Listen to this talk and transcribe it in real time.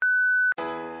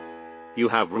You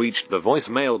have reached the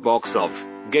voicemail box of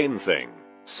GameThings,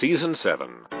 Season 7.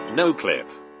 No clip.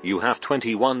 You have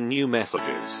 21 new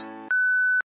messages.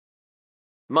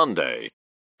 Monday,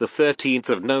 the 13th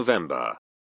of November,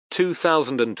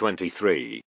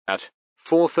 2023, at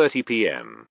 4:30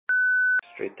 p.m.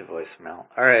 Straight to voicemail.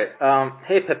 Alright,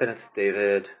 hey Pippin, it's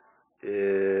David.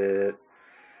 This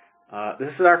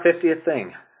is our 50th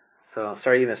thing, so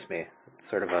sorry you missed me. It's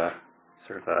sort of a,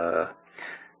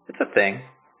 it's a thing.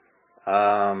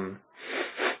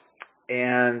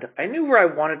 And I knew where I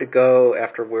wanted to go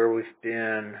after where we've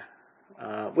been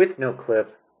with NoClip,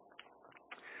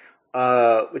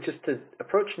 which is to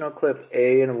approach NoClip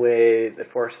in a way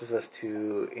that forces us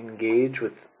to engage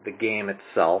with the game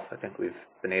itself. I think we've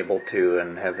been able to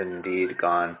and have indeed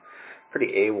gone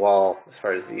pretty AWOL as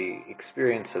far as the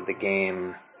experience of the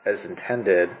game as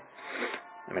intended.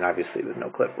 I mean, obviously with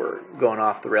NoClip we're going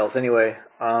off the rails anyway,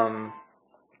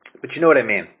 but you know what I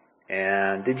mean.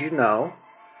 And did you know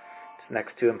it's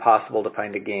next to impossible to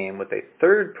find a game with a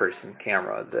third-person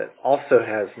camera that also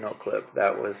has NoClip?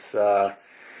 That was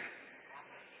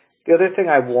the other thing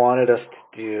I wanted us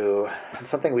to do, and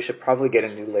something we should probably get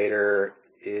into later,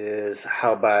 is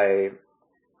how by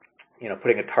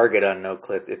putting a target on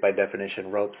NoClip, it by definition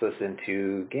ropes us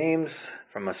into games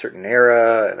from a certain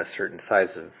era and a certain size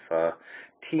of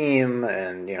team,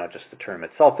 and just the term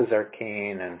itself is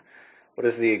arcane, and what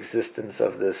does the existence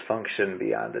of this function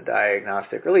beyond a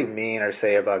diagnostic really mean or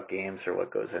say about games, or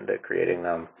what goes into creating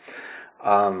them?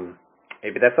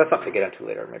 Maybe that's something to get into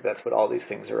later. Maybe that's what all these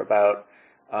things are about.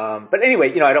 But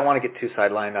anyway, I don't want to get too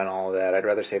sidelined on all of that. I'd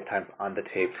rather save time on the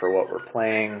tape for what we're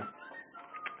playing.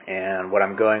 And what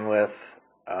I'm going with,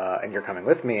 and you're coming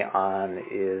with me on,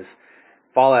 is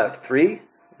Fallout 3,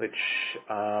 which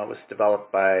was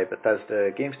developed by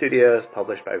Bethesda Game Studios,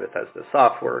 published by Bethesda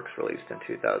Softworks, released in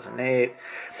 2008.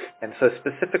 And so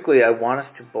specifically, I want us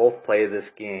to both play this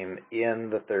game in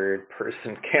the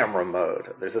third-person camera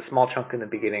mode. There's a small chunk in the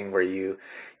beginning where you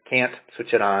can't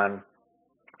switch it on.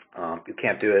 You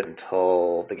can't do it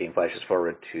until the game flashes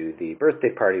forward to the birthday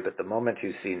party, but the moment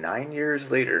you see 9 years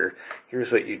later, here's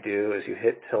what you do: is you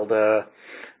hit tilde,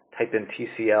 type in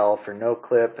TCL for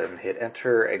NoClip, and hit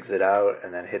enter, exit out,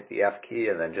 and then hit the F key,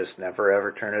 and then just never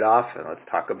ever turn it off. And let's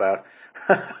talk about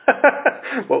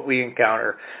what we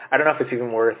encounter. I don't know if it's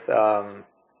even worth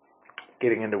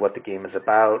getting into what the game is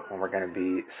about when we're going to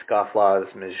be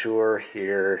scofflaws majeure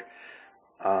here.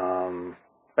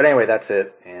 But anyway, that's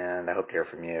it, and I hope to hear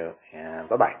from you, and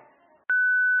bye-bye.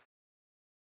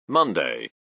 Monday,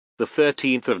 the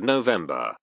 13th of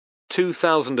November,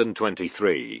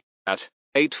 2023, at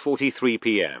 8:43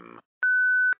 p.m.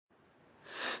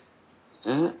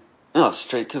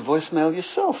 Straight to voicemail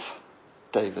yourself,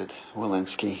 David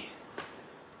Walensky.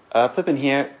 Pippin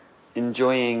here,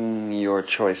 enjoying your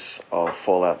choice of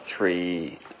Fallout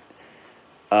 3.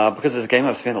 Because it's a game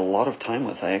I've spent a lot of time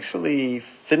with. I actually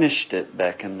finished it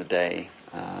back in the day.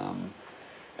 And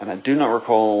I do not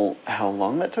recall how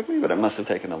long that took me, but it must have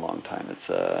taken a long time. It's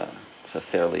a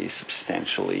fairly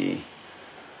substantially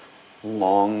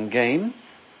long game.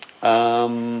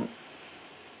 And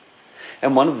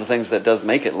one of the things that does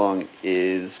make it long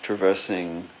is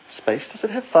traversing space. Does it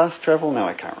have fast travel? No,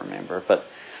 I can't remember. But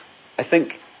I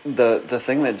think the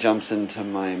thing that jumps into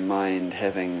my mind,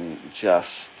 having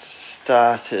just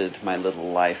started my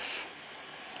little life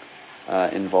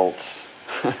in Vault,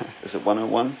 is it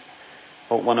 101?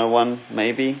 Vault 101,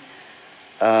 maybe,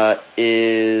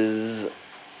 is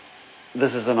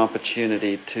this is an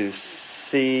opportunity to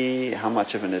see how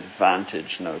much of an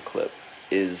advantage NoClip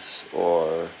is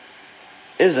or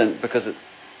isn't, because it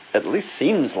at least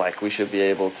seems like we should be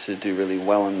able to do really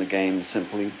well in the game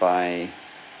simply by,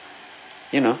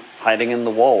 hiding in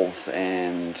the walls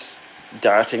and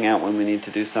darting out when we need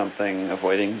to do something,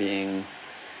 avoiding being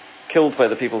killed by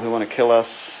the people who want to kill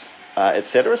us,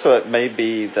 etc. So it may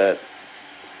be that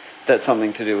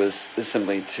something to do is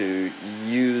simply to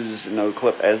use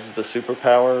NoClip as the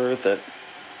superpower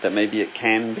that maybe it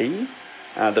can be,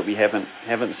 that we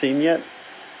haven't seen yet.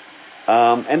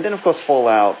 And then, of course,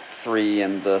 Fallout 3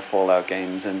 and the Fallout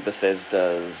games and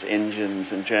Bethesda's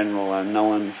engines in general are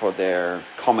known for their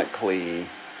comically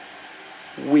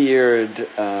weird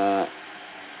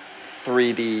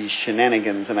 3D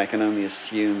shenanigans, and I can only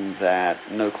assume that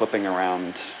NoClipping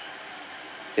around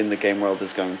in the game world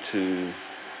is going to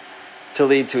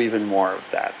lead to even more of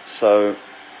that. So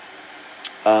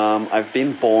I've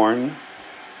been born.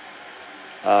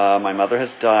 My mother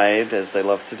has died, as they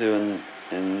love to do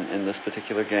in this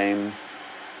particular game.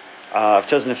 I've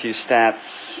chosen a few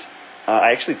stats.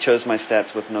 I actually chose my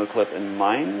stats with NoClip in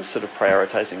mind, sort of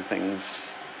prioritizing things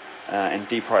and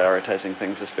deprioritizing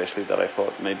things, especially that I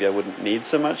thought maybe I wouldn't need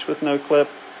so much with no clip,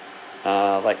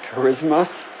 like charisma,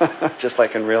 just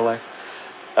like in real life.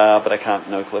 But I can't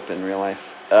no clip in real life.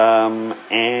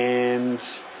 And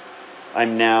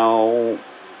I'm now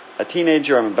a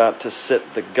teenager. I'm about to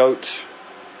sit the goat.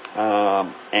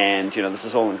 And, this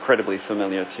is all incredibly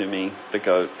familiar to me, the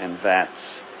goat, and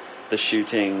that's the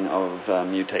shooting of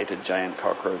mutated giant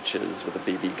cockroaches with a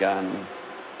BB gun,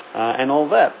 and all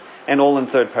that. And all in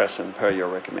third person, per your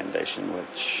recommendation,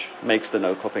 which makes the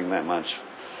no-clipping that much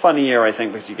funnier, I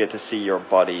think, because you get to see your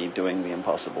body doing the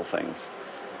impossible things.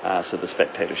 So the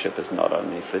spectatorship is not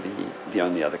only for the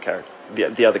only other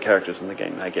the other characters in the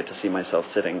game. I get to see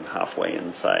myself sitting halfway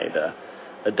inside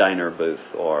a diner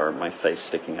booth, or my face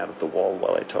sticking out of the wall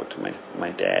while I talk to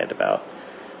my dad about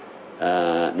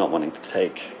not wanting to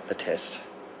take a test.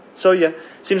 So yeah,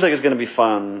 seems like it's going to be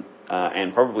fun,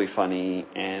 and probably funny,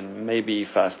 and maybe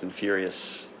Fast and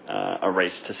Furious, a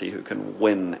race to see who can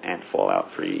win at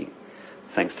Fallout 3,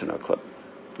 thanks to no clip.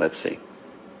 Let's see.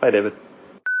 Bye, David.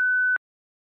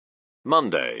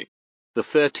 Monday, the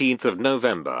 13th of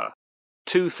November,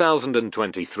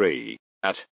 2023,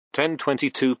 at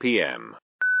 10:22 p.m.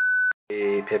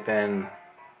 Hey, Pippin.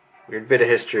 Weird bit of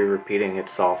history repeating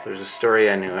itself. There's a story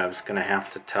I knew I was going to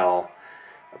have to tell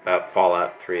about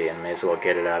Fallout 3, and may as well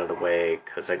get it out of the way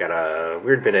because I got a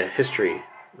weird bit of history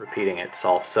repeating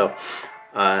itself. So,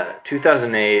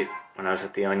 2008, when I was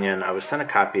at The Onion, I was sent a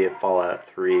copy of Fallout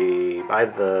 3 by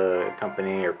the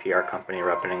company or PR company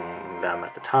representing them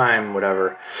at the time,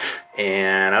 whatever,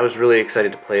 and I was really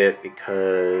excited to play it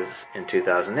because in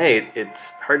 2008, it's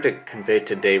hard to convey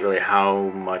today really how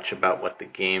much about what the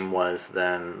game was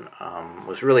then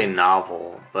was really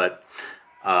novel, but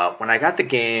when I got the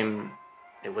game,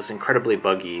 it was incredibly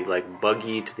buggy, like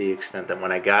buggy to the extent that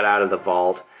when I got out of the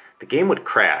vault, the game would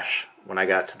crash when I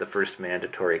got to the first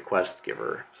mandatory quest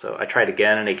giver. So I tried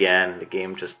again and again, and the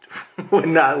game just would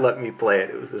not let me play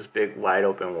it. It was this big, wide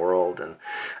open world, and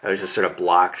I was just sort of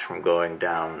blocked from going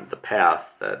down the path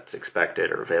that's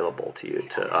expected or available to you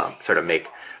to sort of make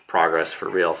progress for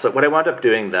real. So what I wound up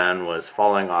doing then was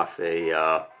falling off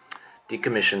a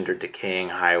decommissioned or decaying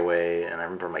highway, and I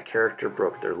remember my character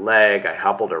broke their leg. I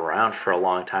hobbled around for a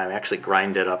long time. I actually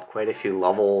grinded up quite a few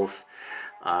levels.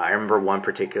 I remember one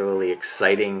particularly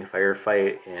exciting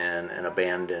firefight in an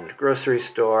abandoned grocery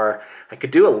store. I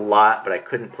could do a lot, but I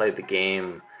couldn't play the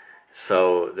game,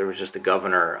 so there was just a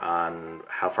governor on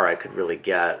how far I could really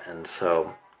get. And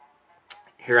so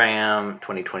here I am,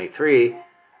 2023.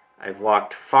 I've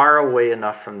walked far away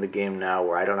enough from the game now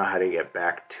where I don't know how to get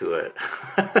back to it.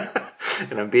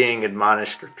 And I'm being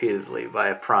admonished repeatedly by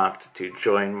a prompt to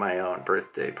join my own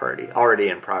birthday party, already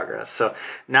in progress. So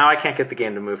now I can't get the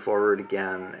game to move forward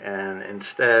again, and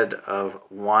instead of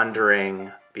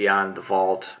wandering beyond the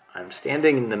vault, I'm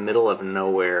standing in the middle of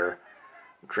nowhere,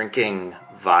 drinking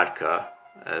vodka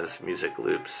as music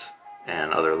loops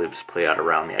and other loops play out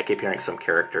around me. I keep hearing some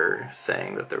character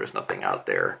saying that there was nothing out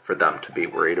there for them to be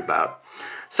worried about.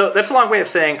 So that's a long way of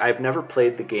saying I've never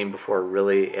played the game before,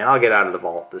 really, and I'll get out of the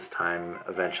vault this time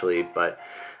eventually, but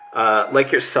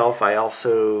like yourself, I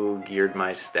also geared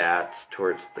my stats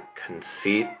towards the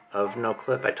conceit of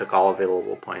NoClip. I took all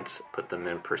available points, put them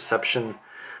in perception.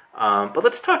 But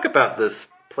let's talk about this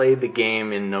play the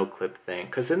game in NoClip thing,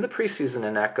 because in the preseason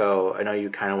in Echo, I know you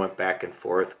kind of went back and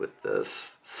forth with this.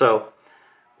 So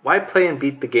why play and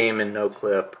beat the game in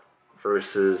NoClip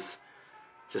versus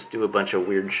just do a bunch of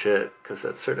weird shit? Because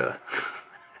that's sort of...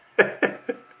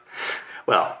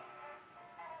 Well,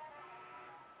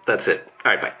 that's it.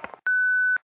 All right, bye.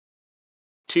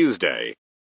 Tuesday,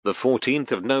 the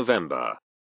 14th of November,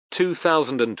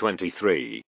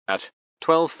 2023, at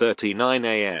 12:39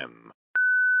 a.m.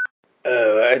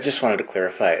 I just wanted to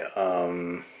clarify.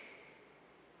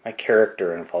 My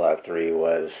character in Fallout 3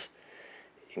 was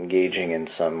engaging in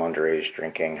some underage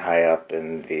drinking high up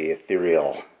in the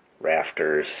ethereal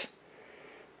rafters.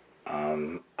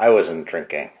 I wasn't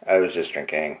drinking. I was just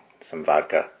drinking some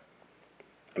vodka.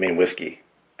 I mean whiskey.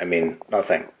 I mean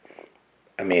nothing.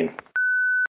 I mean...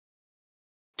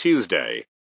 Tuesday,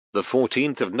 the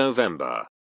 14th of November,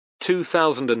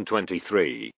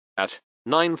 2023, at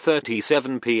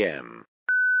 9:37 p.m.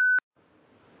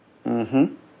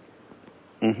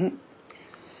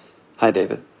 Hi,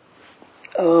 David.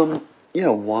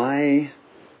 Why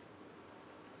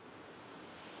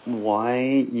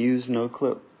use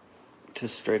NoClip to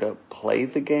straight up play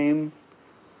the game?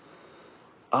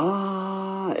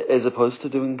 As opposed to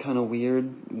doing kind of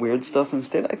weird stuff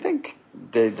instead. I think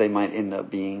they might end up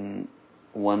being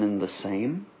one and the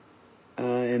same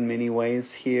in many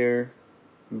ways here,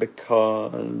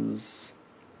 because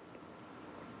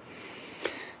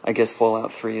I guess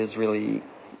Fallout 3 is really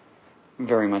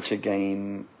very much a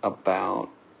game about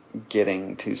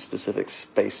getting to specific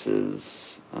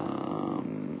spaces,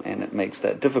 and it makes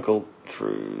that difficult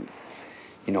through,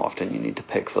 often you need to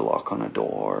pick the lock on a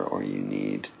door, or you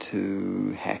need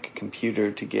to hack a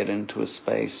computer to get into a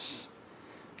space,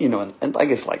 and I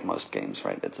guess like most games,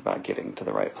 right, it's about getting to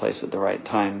the right place at the right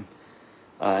time,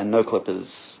 and NoClip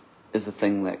is a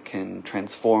thing that can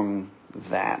transform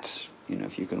that,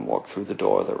 if you can walk through the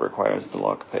door that requires the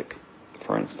lockpick,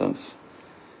 for instance.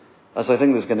 So I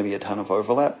think there's going to be a ton of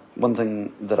overlap. One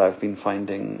thing that I've been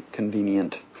finding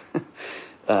convenient,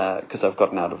 because I've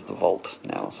gotten out of the vault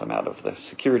now, so I'm out of the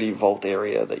security vault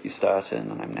area that you start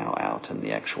in, and I'm now out in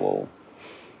the actual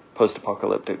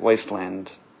post-apocalyptic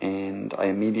wasteland, and I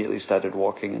immediately started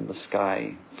walking in the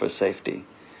sky for safety.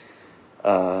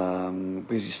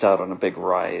 Because you start on a big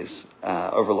rise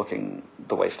overlooking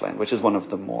the wasteland, which is one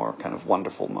of the more kind of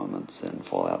wonderful moments in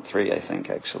Fallout 3, I think,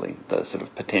 actually. The sort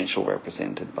of potential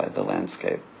represented by the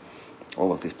landscape.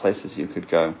 All of these places you could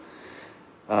go.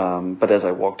 But as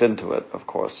I walked into it, of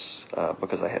course,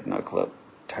 because I had NoClip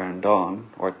turned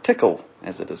on, or Tickle,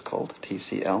 as it is called,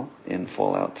 TCL, in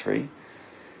Fallout 3,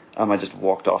 I just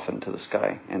walked off into the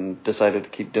sky and decided to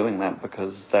keep doing that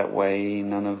because that way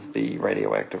none of the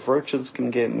radioactive roaches can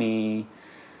get me.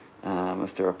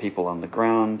 If there are people on the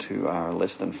ground who are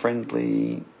less than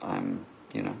friendly, I'm,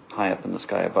 high up in the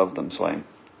sky above them. So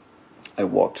I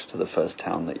walked to the first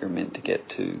town that you're meant to get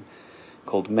to,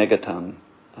 called Megaton,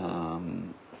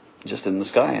 just in the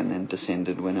sky, and then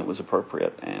descended when it was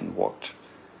appropriate and walked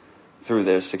through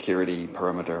their security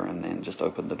perimeter and then just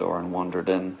opened the door and wandered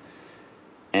in.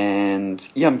 And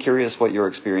yeah, I'm curious what your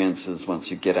experience is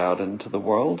once you get out into the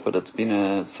world, but it's been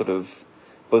a sort of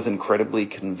both incredibly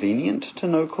convenient to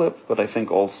NoClip, but I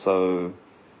think also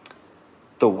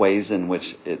the ways in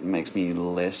which it makes me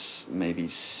less maybe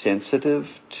sensitive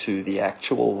to the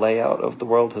actual layout of the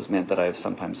world has meant that I've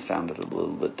sometimes found it a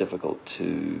little bit difficult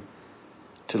to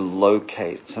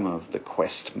locate some of the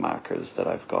quest markers that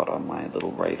I've got on my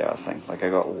little radar thing. Like I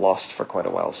got lost for quite a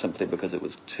while simply because it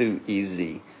was too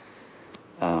easy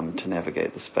to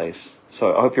navigate the space.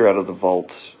 So I hope you're out of the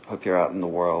vault. Hope you're out in the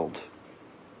world.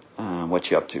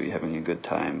 What you up to? You having a good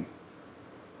time?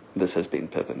 This has been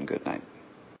Pippin. Good night.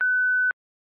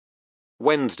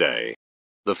 Wednesday,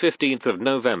 the 15th of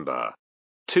November,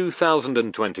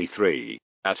 2023,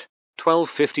 at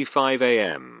 12:55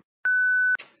 a.m.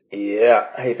 Yeah.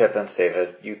 Hey, Pippin, it's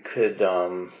David. You could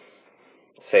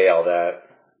say all that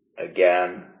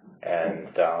again,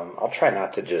 and I'll try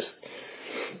not to just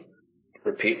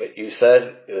repeat what you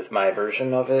said with my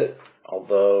version of it,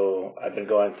 although I've been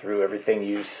going through everything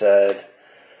you said,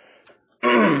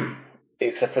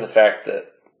 except for the fact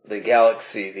that the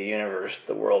galaxy, the universe,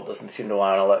 the world doesn't seem to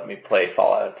want to let me play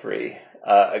Fallout 3.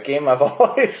 A game I've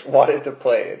always wanted to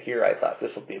play, and here I thought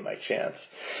this will be my chance.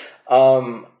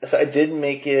 So I did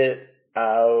make it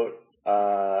out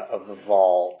of the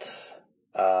vault.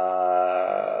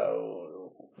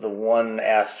 The one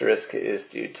asterisk is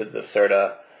due to the sort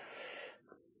of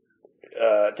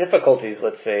difficulties,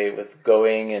 let's say, with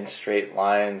going in straight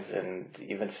lines and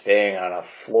even staying on a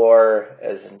floor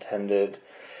as intended.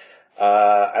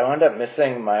 I wound up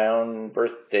missing my own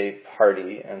birthday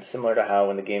party, and similar to how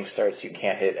when the game starts you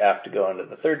can't hit F to go into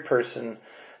the third person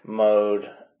mode,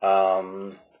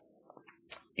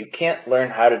 you can't learn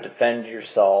how to defend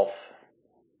yourself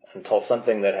until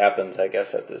something that happens, I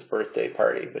guess, at this birthday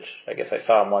party, which I guess I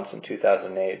saw him once in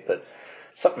 2008, but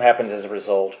something happens as a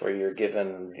result where you're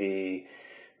given the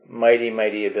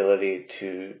mighty ability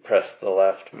to press the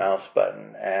left mouse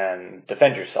button and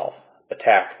defend yourself,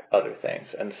 attack other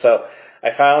things. And so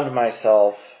I found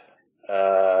myself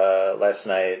last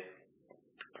night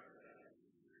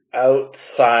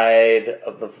outside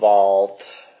of the vault,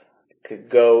 could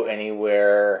go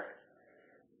anywhere,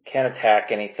 can't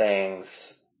attack anything,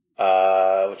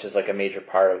 which is like a major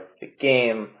part of the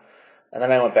game. And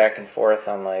then I went back and forth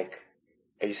on like,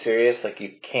 are you serious? Like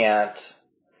you can't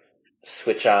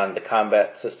switch on the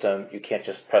combat system. You can't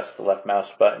just press the left mouse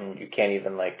button. You can't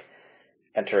even like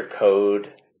enter a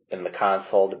code in the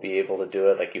console to be able to do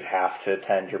it. Like you have to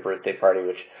attend your birthday party,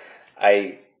 which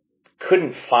I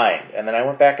couldn't find. And then I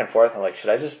went back and forth. I'm like, should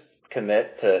I just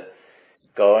commit to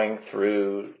going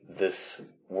through this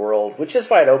world, which is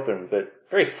wide open, but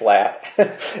very flat,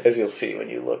 as you'll see when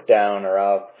you look down or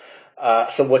up.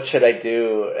 So what should I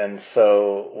do? And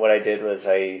so what I did was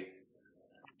I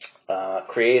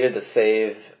created a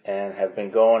save and have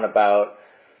been going about.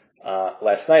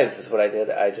 Last night, this is what I did.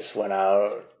 I just went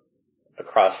out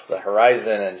across the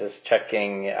horizon and just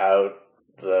checking out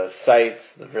the sights,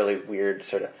 the really weird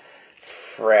sort of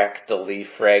fractally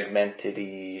fragmented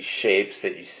shapes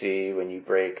that you see when you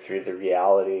break through the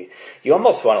reality. You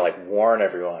almost want to like warn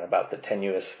everyone about the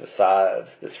tenuous facade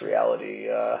this reality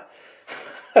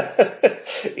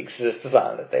exists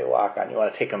on, that they walk on. You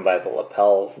want to take them by the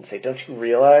lapels and say, don't you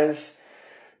realize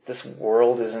this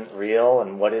world isn't real,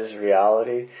 and what is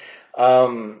reality?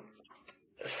 So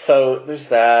there's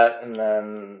that, and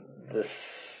then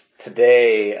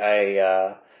today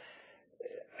I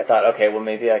thought, okay, well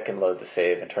maybe I can load the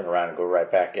save and turn around and go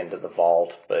right back into the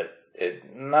vault, but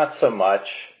not so much.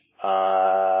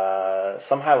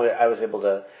 Somehow I was able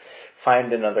to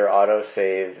find another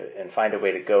autosave and find a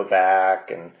way to go back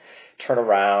and turn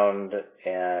around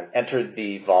and enter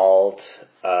the vault,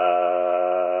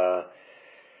 but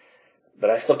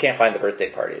I still can't find the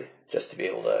birthday party, just to be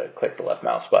able to click the left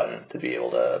mouse button to be able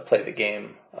to play the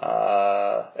game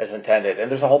as intended.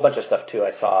 And there's a whole bunch of stuff too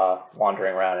I saw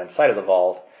wandering around inside of the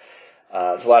vault.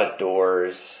 There's a lot of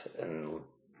doors and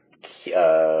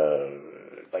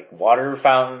like water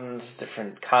fountains,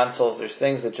 different consoles. There's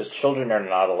things that just children are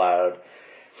not allowed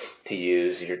to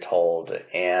use, you're told.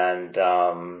 And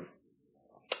I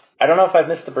don't know if I've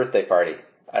missed the birthday party.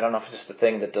 I don't know if it's just a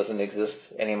thing that doesn't exist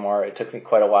anymore. It took me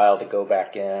quite a while to go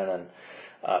back in and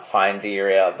find the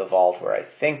area of the vault where I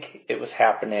think it was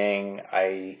happening.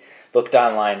 I looked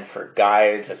online for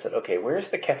guides. I said, okay, where's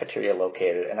the cafeteria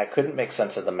located? And I couldn't make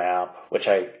sense of the map, which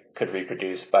I could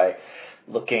reproduce by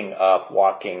looking up,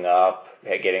 walking up,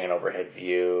 getting an overhead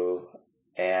view,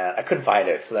 and I couldn't find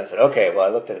it. So then I said, okay, well, I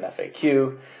looked at an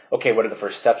FAQ. Okay, what are the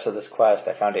first steps of this quest?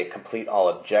 I found a complete all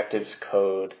objectives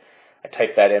code. I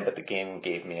typed that in, but the game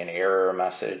gave me an error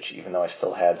message, even though I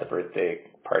still had the birthday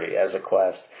party as a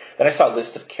quest. Then I saw a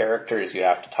list of characters you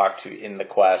have to talk to in the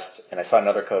quest, and I saw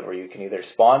another code where you can either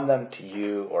spawn them to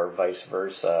you or vice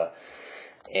versa.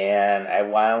 And I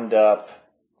wound up,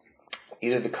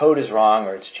 either the code is wrong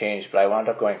or it's changed, but I wound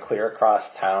up going clear across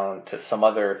town to some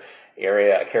other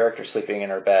area, a character sleeping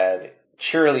in her bed,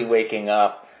 cheerily waking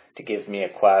up to give me a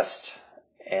quest.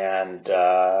 And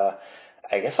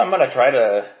I guess I'm going to try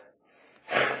to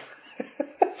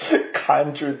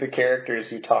conjure the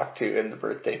characters you talk to in the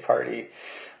birthday party.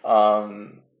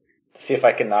 See if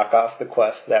I can knock off the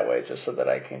quest that way, just so that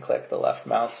I can click the left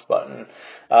mouse button.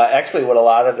 Actually, what a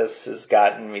lot of this has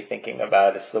gotten me thinking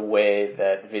about is the way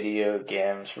that video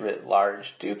games writ large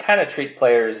do kind of treat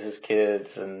players as kids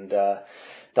and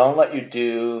don't let you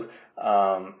do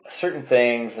certain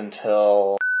things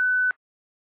until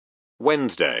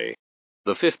Wednesday,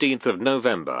 the 15th of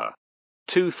November,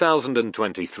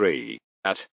 2023,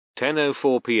 at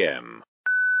 10:04 p.m.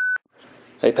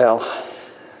 Hey, pal.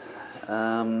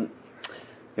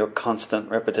 Your constant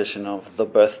repetition of the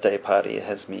birthday party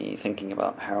has me thinking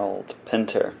about Harold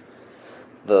Pinter,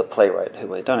 the playwright,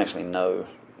 who I don't actually know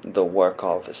the work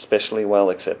of especially well,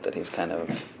 except that he's kind of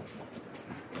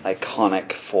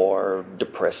iconic for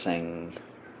depressing,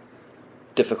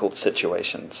 difficult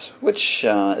situations, which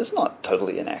is not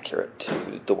totally inaccurate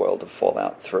to the world of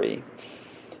Fallout 3.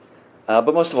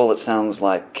 But most of all, it sounds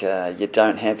like you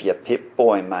don't have your Pip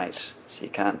Boy, mate, so you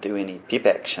can't do any Pip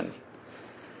action.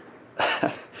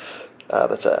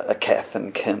 That's a Kath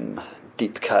and Kim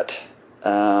deep cut.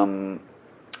 Don't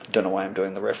know why I'm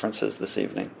doing the references this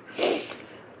evening.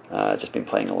 Just been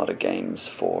playing a lot of games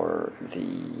for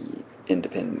the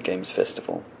Independent Games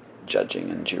Festival,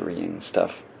 judging and jurying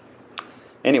stuff.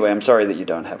 Anyway, I'm sorry that you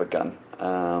don't have a gun,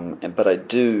 but I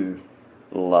do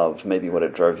love maybe what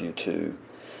it drove you to,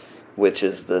 which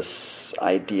is this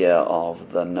idea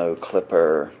of the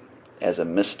no-clipper as a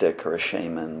mystic or a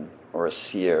shaman or a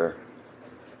seer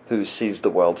who sees the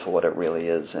world for what it really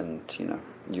is, and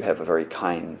you have a very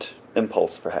kind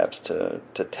impulse perhaps to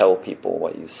tell people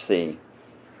what you see,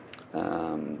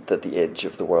 that the edge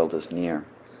of the world is near.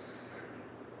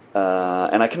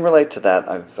 And I can relate to that.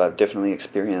 I've definitely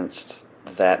experienced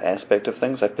that aspect of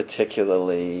things. I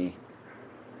particularly,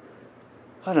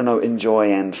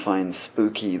 enjoy and find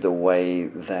spooky the way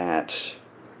that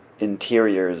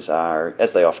interiors are,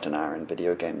 as they often are in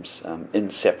video games, in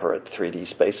separate 3D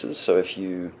spaces. So if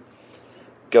you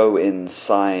go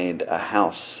inside a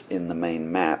house in the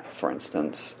main map, for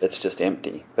instance, it's just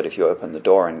empty. But if you open the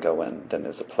door and go in, then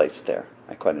there's a place there.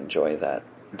 I quite enjoy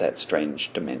that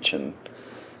strange dimension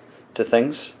to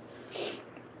things.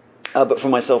 But for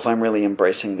myself, I'm really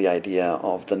embracing the idea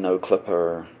of the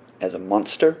no-clipper as a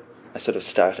monster. I sort of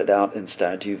started out in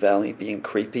Stardew Valley being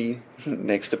creepy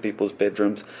next to people's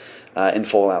bedrooms. In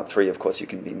Fallout 3, of course, you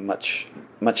can be much,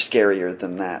 much scarier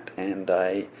than that. And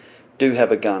I do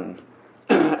have a gun,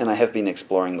 and I have been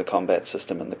exploring the combat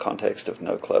system in the context of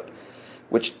no-clip,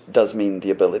 which does mean the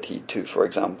ability to, for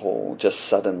example, just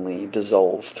suddenly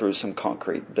dissolve through some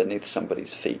concrete beneath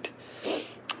somebody's feet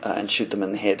and shoot them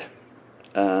in the head.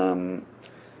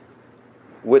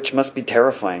 Which must be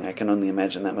terrifying. I can only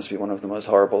imagine that must be one of the most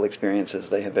horrible experiences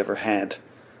they have ever had.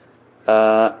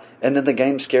 And then the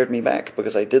game scared me back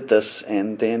because I did this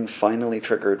and then finally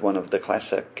triggered one of the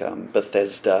classic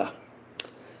Bethesda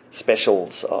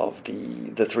specials of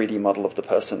the 3D model of the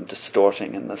person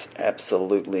distorting in this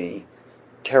absolutely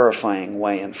terrifying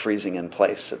way and freezing in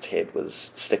place. Its head was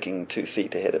sticking 2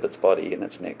 feet ahead of its body and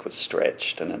its neck was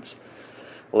stretched and its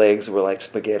legs were like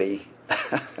spaghetti.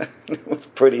 It was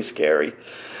pretty scary.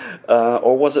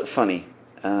 Or was it funny?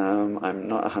 I'm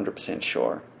not 100%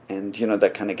 sure. And,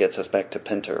 that kind of gets us back to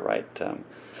Pinter, right?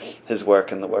 His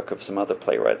work and the work of some other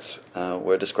playwrights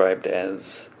were described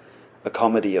as a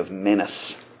comedy of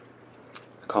menace.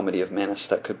 A comedy of menace.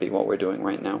 That could be what we're doing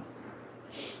right now.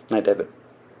 Night, David.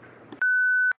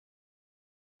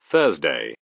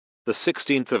 Thursday, the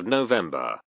 16th of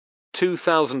November,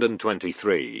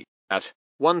 2023, at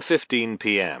 1:15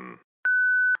 p.m.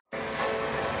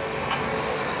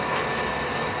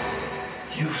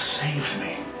 You've saved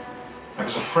me. I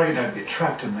was afraid I'd be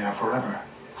trapped in there forever.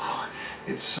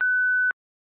 It's...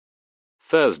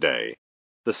 Thursday,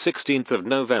 the 16th of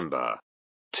November,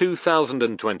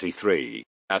 2023,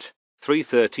 at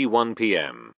 3:31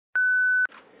 p.m.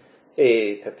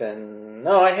 Hey, Pippin.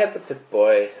 No, I had the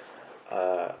Pip-Boy.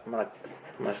 I'm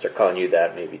gonna start calling you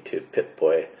that maybe too.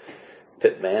 Pip-Boy.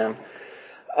 Pip-Man.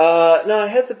 No, I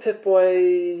had the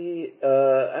Pip-Boy.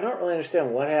 I don't really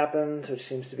understand what happened, which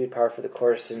seems to be par for the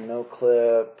course in No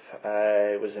Clip.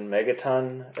 I was in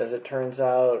Megaton, as it turns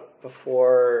out,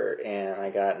 before, and I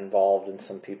got involved in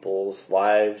some people's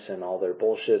lives and all their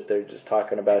bullshit they're just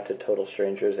talking about to total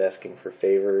strangers asking for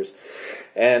favors.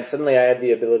 And suddenly I had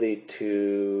the ability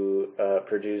to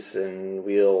produce and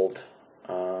wield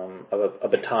a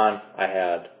baton I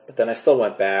had. But then I still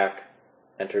went back,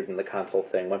 entered in the console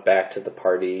thing, went back to the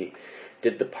party,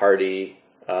 did the party,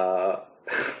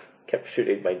 kept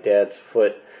shooting my dad's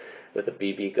foot with a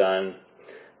BB gun.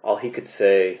 All he could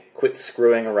say, quit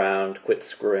screwing around.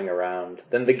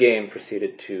 Then the game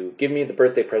proceeded to give me the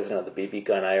birthday present of the BB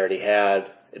gun I already had,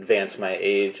 advance my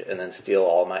age, and then steal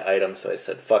all my items. So I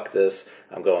said, fuck this,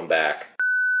 I'm going back.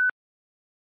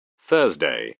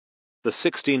 Thursday, the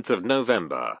 16th of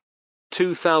November,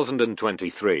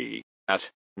 2023, at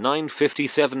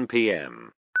 9:57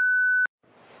 p.m.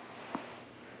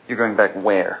 You're going back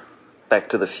where? Back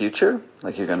to the future?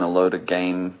 Like you're going to load a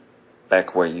game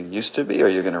back where you used to be, or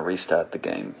you're going to restart the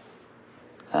game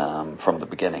from the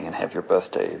beginning and have your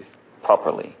birthday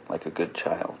properly, like a good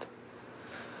child?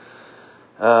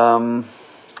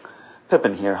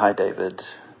 Pippin here. Hi, David.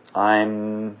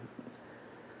 I'm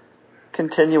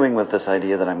continuing with this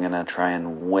idea that I'm going to try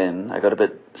and win. I got a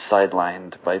bit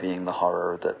sidelined by being the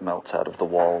horror that melts out of the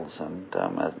walls and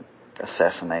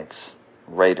assassinates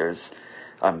raiders.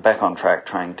 I'm back on track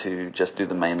trying to just do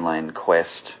the mainline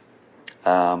quest.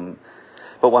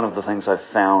 But one of the things I've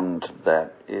found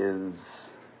that is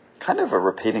kind of a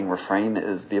repeating refrain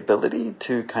is the ability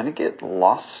to kind of get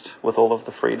lost with all of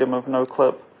the freedom of No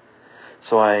Clip.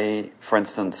 So I, for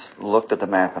instance, looked at the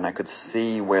map and I could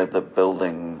see where the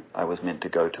building I was meant to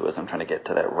go to as I'm trying to get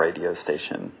to that radio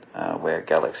station where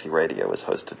Galaxy Radio is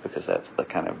hosted, because that's the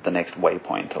kind of the next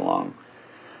waypoint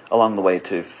along the way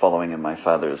to following in my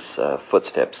father's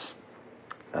footsteps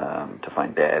to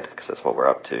find Dad, because that's what we're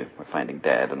up to. We're finding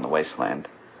Dad in the wasteland.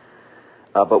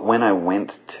 But when I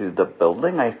went to the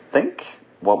building, I think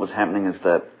what was happening is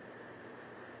that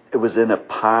it was in a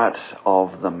part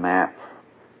of the map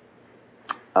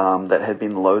that had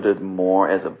been loaded more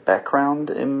as a background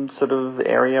in sort of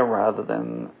area rather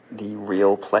than the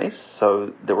real place.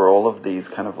 So there were all of these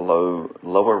kind of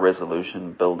lower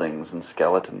resolution buildings and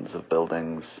skeletons of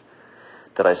buildings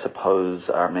that I suppose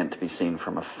are meant to be seen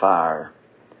from afar,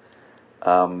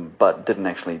 but didn't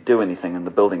actually do anything, and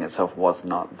the building itself was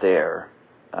not there.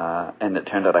 And it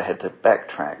turned out I had to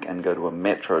backtrack and go to a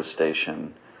metro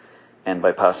station, and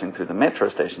by passing through the metro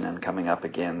station and coming up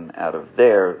again out of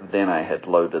there, then I had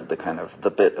loaded the kind of the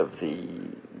bit of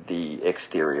the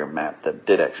exterior map that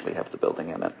did actually have the building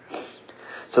in it.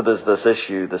 So there's this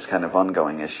issue, this kind of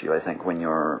ongoing issue, I think, when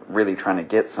you're really trying to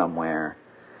get somewhere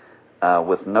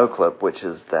with No Clip, which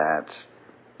is that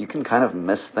you can kind of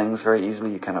miss things very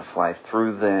easily. You kind of fly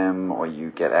through them, or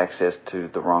you get access to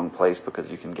the wrong place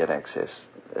because you can get access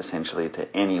essentially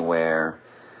to anywhere.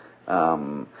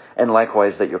 And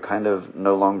likewise, that you're kind of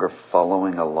no longer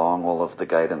following along all of the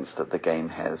guidance that the game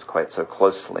has quite so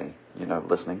closely. You know,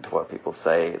 listening to what people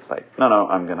say, it's like, no,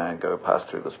 I'm going to go pass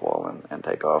through this wall and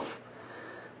take off.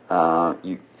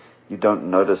 You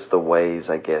don't notice the ways,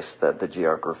 I guess, that the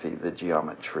geography, the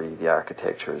geometry, the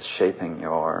architecture is shaping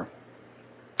your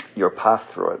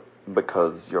path through it,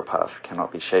 because your path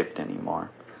cannot be shaped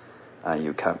anymore.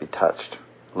 You can't be touched,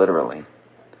 literally.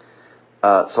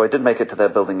 So I did make it to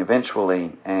that building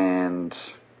eventually, and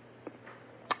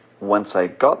once I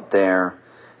got there,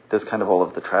 there's kind of all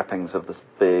of the trappings of this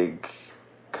big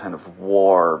kind of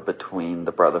war between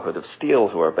the Brotherhood of Steel,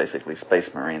 who are basically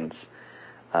space marines,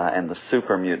 and the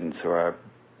super mutants, who are,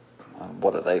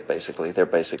 what are they basically? They're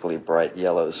basically bright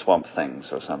yellow swamp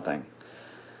things or something.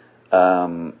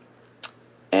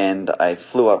 And I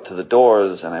flew up to the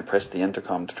doors and I pressed the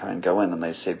intercom to try and go in, and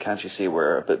they said, "Can't you see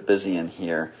we're a bit busy in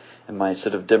here?" And my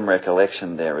sort of dim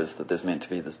recollection there is that there's meant to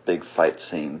be this big fight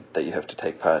scene that you have to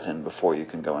take part in before you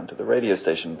can go into the radio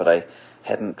station, but I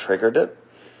hadn't triggered it.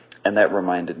 And that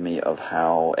reminded me of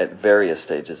how at various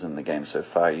stages in the game so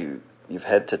far you've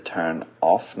had to turn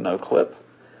off no clip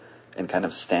and kind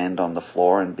of stand on the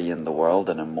floor and be in the world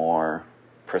in a more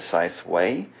precise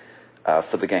way,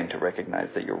 for the game to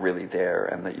recognize that you're really there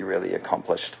and that you really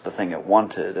accomplished the thing it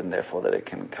wanted, and therefore that it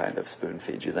can kind of spoon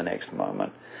feed you the next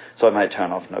moment. So I might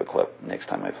turn off no clip next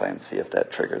time I play and see if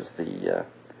that triggers the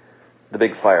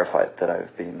big firefight that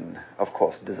I've been, of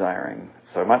course, desiring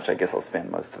so much. I guess I'll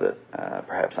spend most of it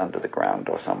perhaps under the ground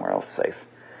or somewhere else safe.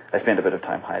 I spent a bit of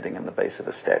time hiding in the base of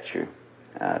a statue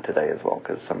today as well,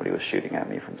 because somebody was shooting at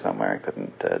me from somewhere I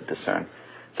couldn't discern.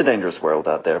 It's a dangerous world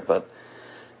out there, but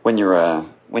when you're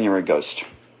a ghost,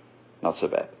 not so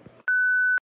bad.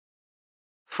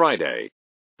 Friday,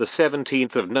 the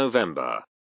 17th of November,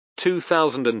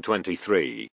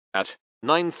 2023, at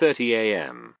 9:30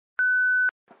 a.m.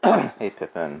 Hey,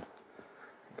 Pippin.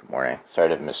 Good morning. Sorry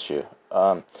to have missed you.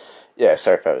 Yeah,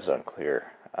 sorry if I was unclear.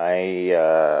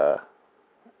 I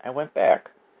went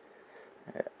back.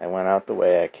 I went out the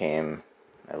way I came.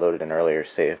 I loaded an earlier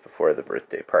save before the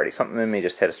birthday party. Something in me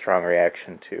just had a strong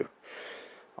reaction to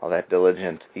all that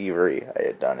diligent thievery I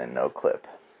had done in NoClip.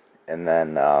 And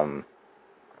then,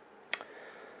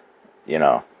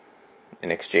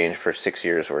 in exchange for 6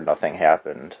 years where nothing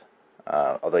happened,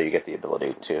 although you get the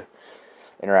ability to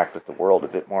interact with the world a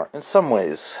bit more. In some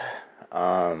ways,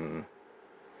 it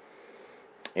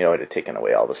had taken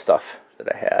away all the stuff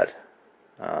that I had.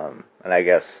 And I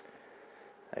guess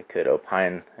I could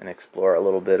opine and explore a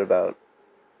little bit about,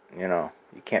 you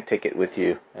can't take it with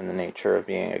you in the nature of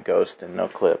being a ghost and no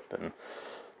clip and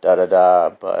da-da-da,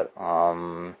 but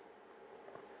I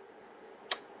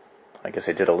guess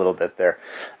I did a little bit there.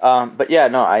 But yeah,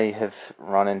 no, I have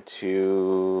run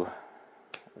into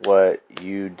what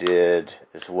you did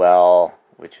as well,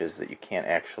 which is that you can't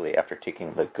actually, after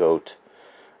taking the goat,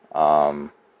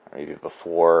 maybe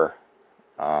before,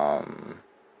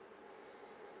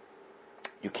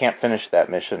 you can't finish that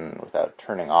mission without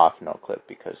turning off no clip,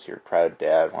 because your proud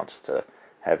dad wants to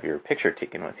have your picture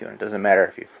taken with you, and it doesn't matter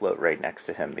if you float right next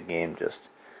to him. The game just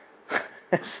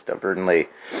stubbornly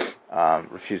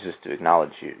refuses to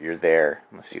acknowledge you're there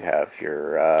unless you have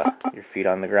your feet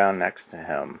on the ground next to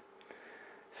him.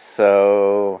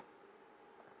 So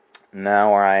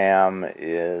now where I am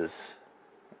is,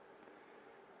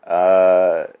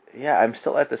 I'm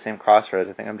still at the same crossroads.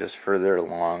 I think I'm just further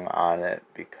along on it,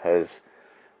 because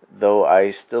though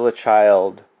I still a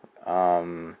child,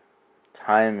 time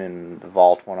in the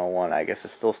Vault 101, I guess,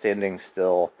 is still standing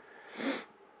still.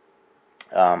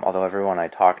 Although everyone I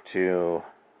talk to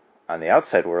on the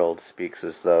outside world speaks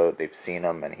as though they've seen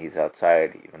him and he's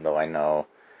outside, even though I know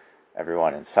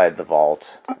everyone inside the vault,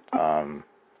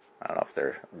 I don't know if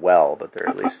they're well, but they're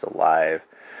at least alive.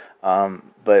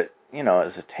 But,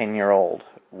 as a 10-year-old,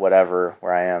 whatever,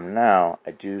 where I am now,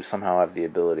 I do somehow have the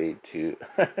ability to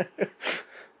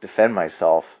defend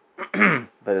myself.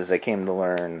 But as I came to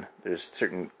learn, there's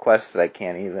certain quests I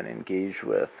can't even engage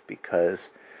with,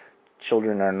 because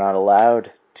children are not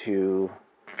allowed to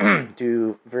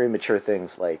do very mature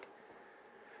things like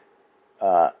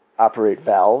operate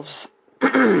valves.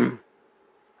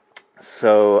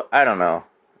 So, I don't know.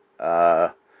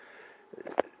 I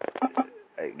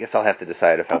guess I'll have to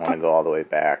decide if I want to go all the way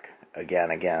back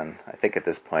again. I think at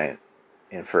this point,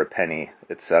 in for a penny,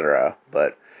 etc.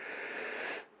 But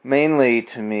mainly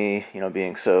to me,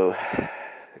 being so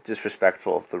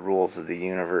disrespectful of the rules of the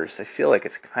universe, I feel like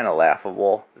it's kind of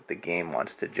laughable that the game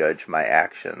wants to judge my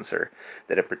actions, or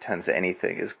that it pretends that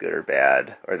anything is good or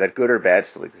bad, or that good or bad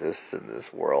still exists in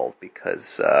this world,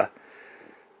 because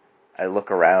I look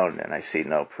around and I see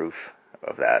no proof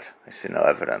of that. I see no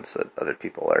evidence that other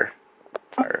people are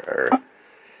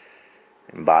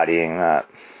embodying that.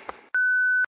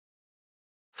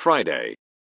 Friday,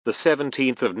 the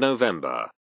 17th of November,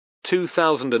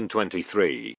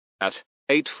 2023, at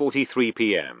 8:43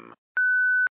 p.m.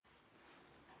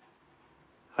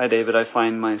 Hi, David. I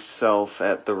find myself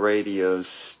at the radio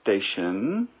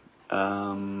station.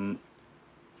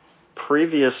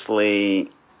 Previously,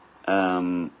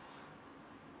 I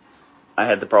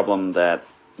had the problem that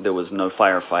there was no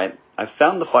firefight. I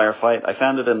found the firefight. I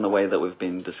found it in the way that we've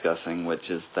been discussing,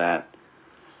 which is that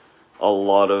a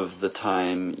lot of the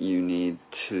time you need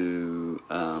to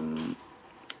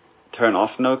turn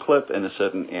off no-clip in a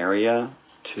certain area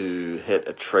to hit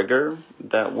a trigger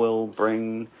that will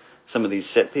bring some of these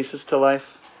set pieces to life.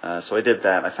 So I did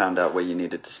that. I found out where you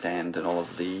needed to stand, and all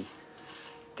of the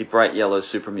bright yellow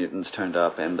super mutants turned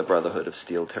up, and the Brotherhood of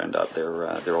Steel turned up.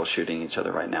 They're all shooting each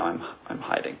other right now. I'm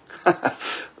hiding.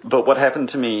 But what happened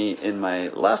to me in my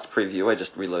last preview, I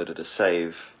just reloaded a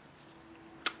save.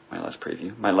 My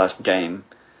last game,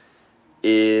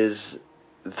 is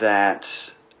that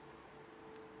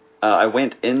I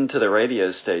went into the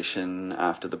radio station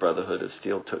after the Brotherhood of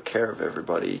Steel took care of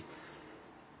everybody,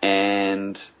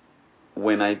 and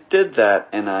when I did that,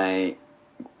 and I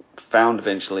found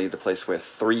eventually the place where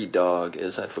Three Dog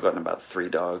is. I'd forgotten about Three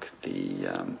Dog,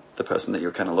 the person that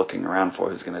you're kind of looking around for,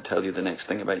 who's going to tell you the next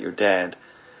thing about your dad.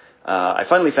 I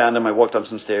finally found him. I walked up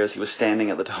some stairs. He was standing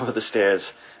at the top of the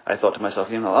stairs. I thought to myself,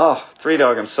 oh, Three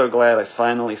Dog, I'm so glad I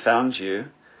finally found you.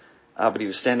 But he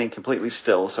was standing completely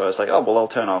still, so I was like, oh, well, I'll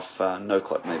turn off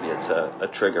no-clip. Maybe it's a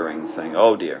triggering thing.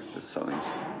 Oh, dear, there's something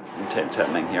intense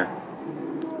happening here.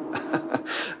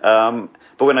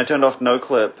 But when I turned off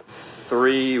no-clip,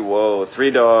 Three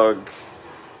Dog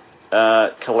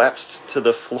collapsed to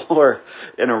the floor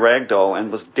in a ragdoll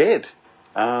and was dead.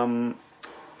 And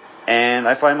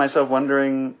I find myself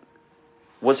wondering,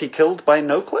 was he killed by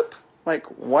no-clip? Like,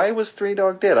 why was Three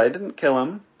Dog dead? I didn't kill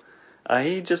him.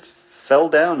 He just fell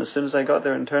down as soon as I got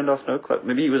there and turned off no-clip.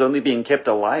 Maybe he was only being kept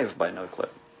alive by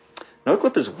no-clip.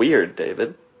 No-clip is weird,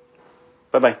 David.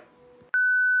 Bye-bye.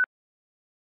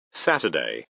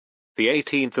 Saturday, the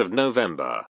 18th of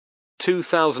November,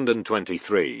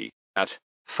 2023, at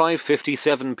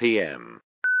 5:57 p.m.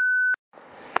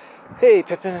 Hey,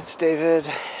 Pippin, it's David.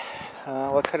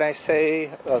 What can I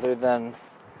say other than,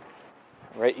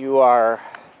 right you are.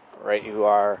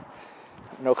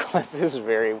 No-clip is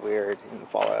very weird in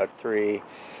Fallout 3.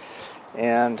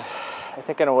 And I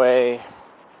think in a way,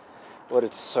 what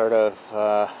it's sort of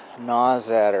gnaws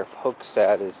at or pokes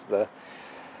at is the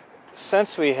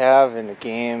sense we have in the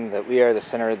game that we are the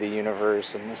center of the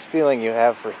universe, and this feeling you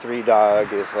have for Three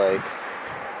Dog is like,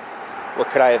 what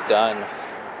could I have done?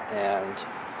 And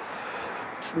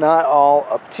it's not all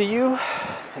up to you.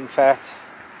 In fact,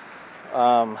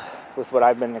 with what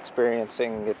I've been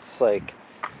experiencing, it's like,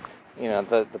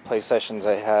 the play sessions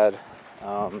I had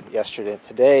yesterday and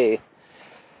today,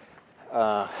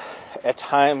 at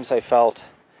times I felt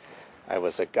I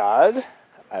was a god,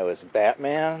 I was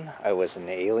Batman, I was an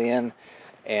alien,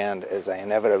 and as I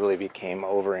inevitably became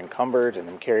over-encumbered, and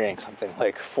I'm carrying something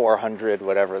like 400,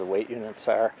 whatever the weight units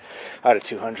are, out of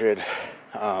 200,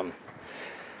 I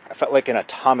felt like an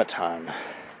automaton.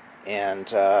 And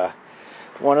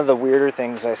one of the weirder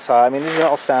things I saw, these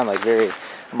all sound like very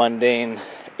mundane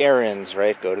errands,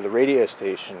 right? Go to the radio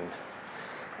station,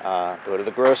 go to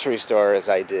the grocery store, as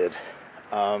I did.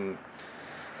 I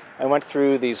went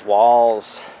through these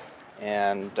walls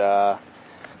and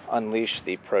unleashed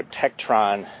the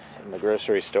Protectron in the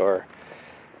grocery store,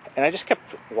 and I just kept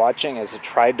watching as it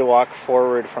tried to walk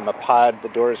forward from a pod. The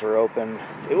doors were open.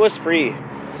 It was free,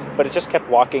 but it just kept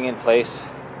walking in place,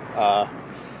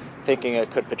 thinking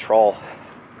it could patrol.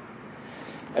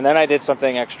 And then I did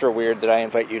something extra weird that I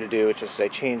invite you to do, which is I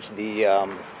changed the,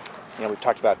 we've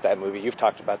talked about that movie, you've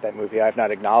talked about that movie, I've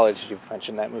not acknowledged you've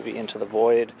mentioned that movie, Into the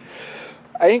Void.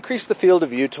 I increased the field of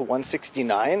view to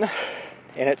 169,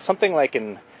 and it's something like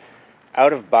an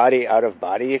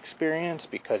out-of-body experience,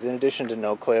 because in addition to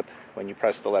no-clip, when you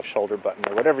press the left shoulder button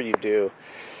or whatever you do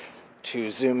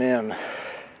to zoom in,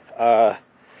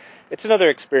 it's another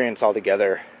experience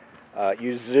altogether.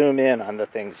 You zoom in on the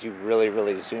things you really,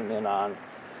 really zoom in on.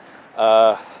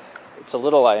 It's a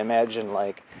little, I imagine,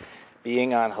 like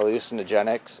being on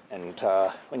hallucinogenics, and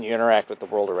when you interact with the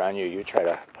world around you, you try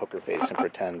to poker face and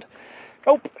pretend,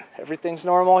 nope, everything's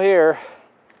normal here,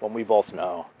 when we both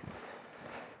know.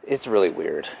 It's really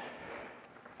weird.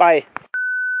 Bye.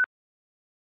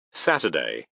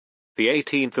 Saturday, the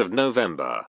 18th of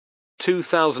November,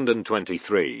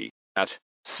 2023, at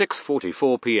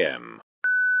 6:44 p.m.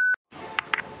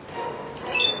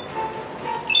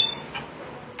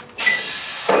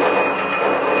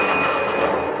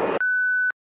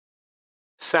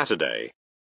 Saturday,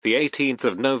 the 18th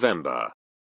of November,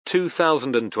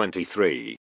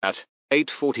 2023, at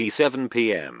 8:47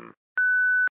 p.m.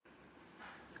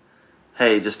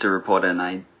 Hey, just to report in,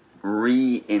 I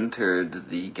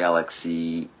re-entered the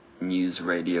Galaxy News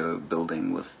Radio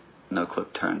building with no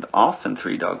clip turned off, and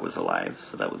Three Dog was alive,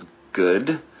 so that was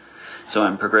good. So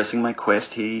I'm progressing my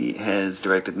quest. He has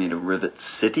directed me to Rivet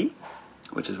City,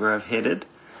 which is where I've headed.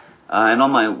 And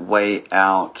on my way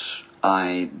out,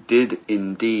 I did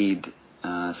indeed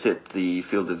set the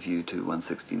field of view to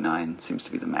 169, seems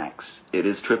to be the max. It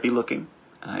is trippy looking.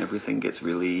 Everything gets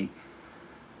really,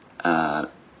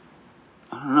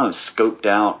 scoped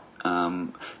out.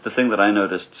 The thing that I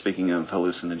noticed, speaking of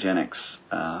hallucinogenics,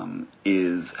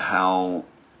 is how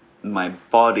my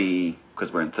body,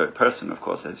 because we're in third person, of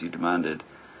course, as you demanded,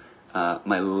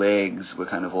 my legs were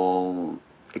kind of all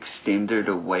extended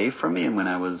away from me, and when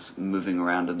I was moving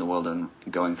around in the world and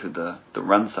going through the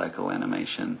run cycle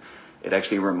animation, it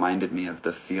actually reminded me of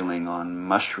the feeling on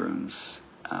mushrooms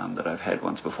that I've had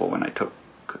once before when I took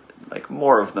like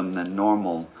more of them than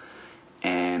normal,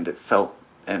 and it felt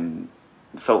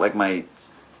like my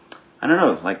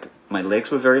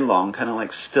legs were very long, kind of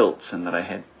like stilts, and that I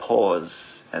had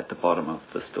paws at the bottom of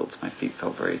the stilts. My feet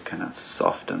felt very kind of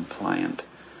soft and pliant.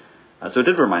 So it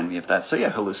did remind me of that. So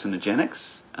yeah, hallucinogenics,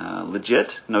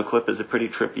 legit. No clip is a pretty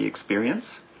trippy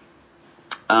experience.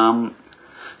 So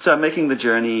I'm making the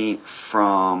journey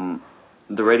from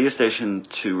the radio station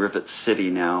to Rivet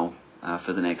City now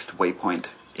for the next waypoint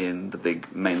in the big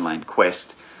mainline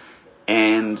quest.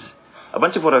 And a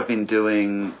bunch of what I've been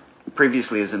doing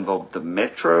previously has involved the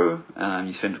metro.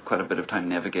 You spend quite a bit of time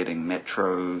navigating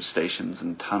metro stations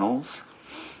and tunnels.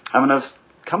 I've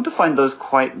come to find those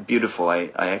quite beautiful.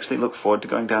 I actually look forward to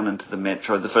going down into the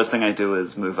metro. The first thing I do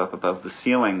is move up above the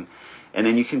ceiling, and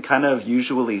then you can kind of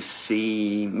usually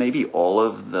see maybe all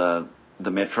of the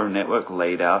metro network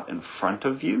laid out in front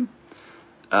of you.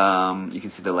 You can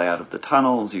see the layout of the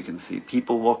tunnels. You can see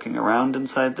people walking around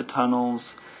inside the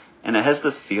tunnels. And it has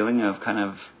this feeling of kind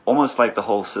of almost like the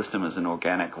whole system is an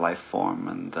organic life form,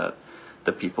 and that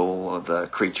the people or the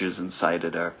creatures inside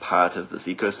it are part of this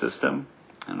ecosystem,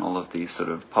 and all of these sort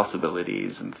of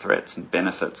possibilities and threats and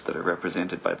benefits that are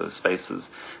represented by those spaces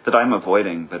that I'm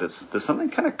avoiding. But there's something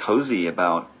kind of cozy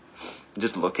about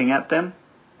just looking at them.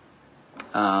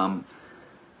 And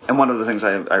one of the things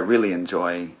I really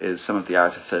enjoy is some of the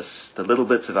artifice, the little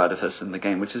bits of artifice in the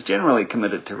game, which is generally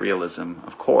committed to realism,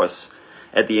 of course.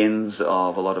 At the ends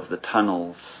of a lot of the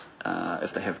tunnels,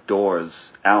 if they have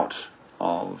doors out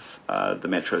of the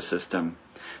metro system,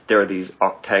 there are these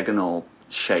octagonal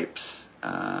shapes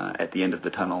at the end of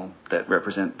the tunnel that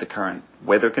represent the current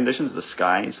weather conditions, the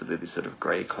sky. So they're these sort of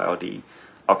grey, cloudy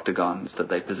octagons that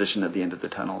they position at the end of the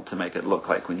tunnel to make it look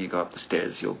like when you go up the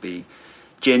stairs you'll be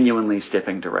genuinely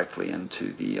stepping directly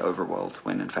into the overworld,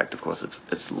 when in fact, of course,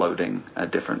 it's loading a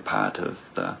different part of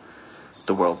the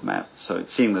world map. So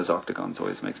seeing those octagons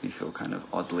always makes me feel kind of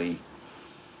oddly,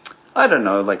 I don't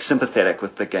know, like sympathetic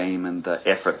with the game and the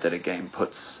effort that a game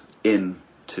puts in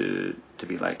to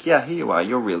be like, yeah, here you are,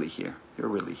 you're really here. You're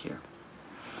really here.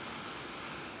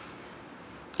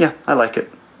 Yeah, I like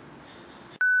it.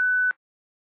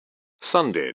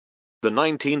 Sunday, the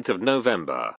 19th of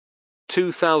November,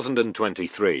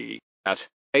 2023, at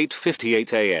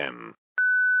 8:58 a.m.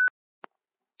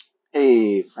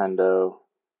 Hey, friendo.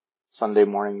 Sunday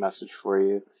morning message for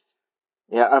you.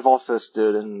 Yeah, I've also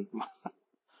stood in,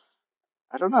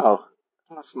 I don't know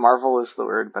if marvel is the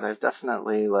word, but I've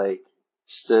definitely,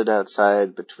 stood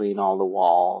outside between all the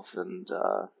walls and,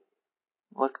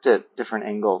 looked at different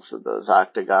angles of those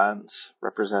octagons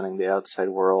representing the outside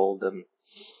world and,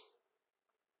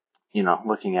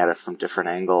 looking at it from different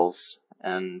angles.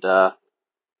 And,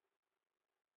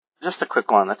 just a quick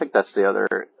one. I think that's the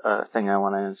other, thing I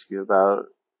want to ask you about,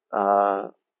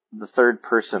 the third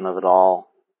person of it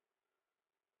all.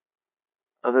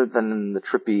 Other than the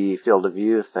trippy field of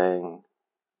view thing,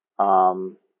 how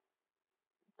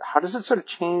does it sort of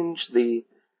change the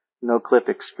no-clip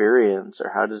experience, or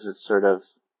how does it sort of,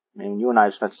 you and I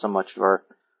have spent so much of our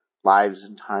lives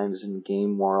and times in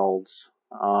game worlds,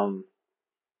 how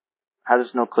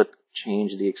does no-clip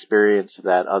change the experience of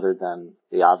that other than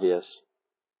the obvious?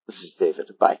 This is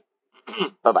David. Bye.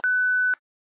 Bye-bye.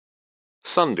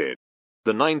 Sunday,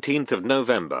 the 19th of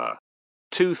November,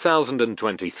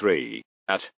 2023,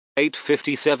 at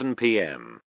 8:57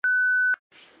 p.m.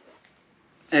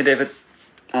 Hey, David.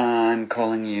 I'm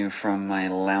calling you from my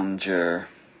lounger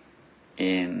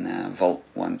in Vault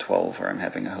 112, where I'm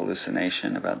having a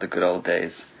hallucination about the good old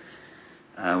days,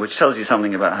 which tells you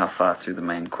something about how far through the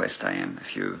main quest I am,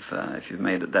 if you've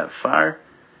made it that far.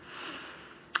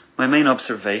 My main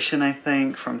observation, I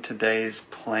think, from today's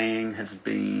playing has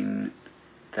been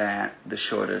that the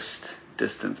shortest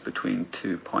distance between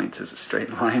 2 points is a straight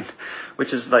line,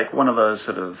 which is like one of those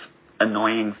sort of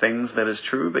annoying things that is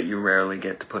true, but you rarely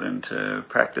get to put into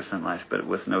practice in life. But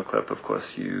with no clip, of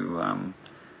course, you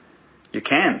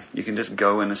can just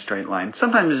go in a straight line.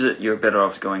 Sometimes you're better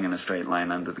off going in a straight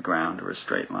line under the ground or a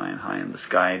straight line high in the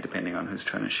sky, depending on who's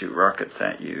trying to shoot rockets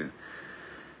at you.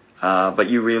 But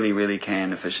you really, really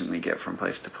can efficiently get from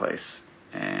place to place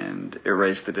and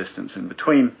erase the distance in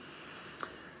between,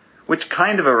 which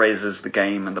kind of erases the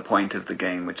game and the point of the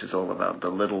game, which is all about the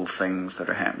little things that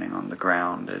are happening on the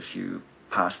ground as you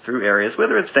pass through areas,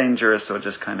 whether it's dangerous or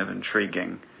just kind of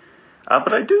intriguing.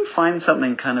 But I do find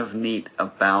something kind of neat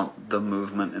about the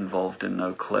movement involved in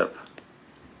no clip.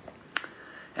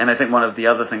 And I think one of the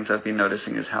other things I've been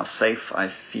noticing is how safe I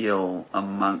feel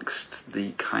amongst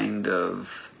the kind of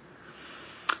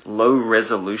low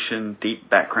resolution, deep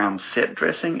background set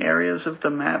dressing areas of the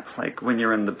map. Like when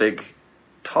you're in the big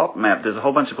top map, there's a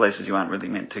whole bunch of places you aren't really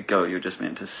meant to go. You're just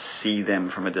meant to see them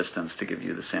from a distance to give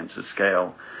you the sense of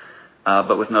scale.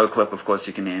 But with no clip, of course,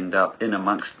 you can end up in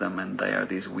amongst them, and they are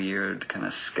these weird kind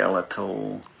of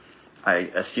skeletal,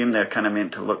 I assume they're kind of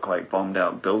meant to look like bombed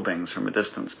out buildings from a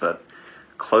distance, but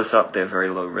close up they're very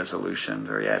low resolution,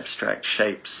 very abstract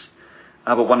shapes.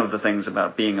 But one of the things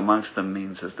about being amongst them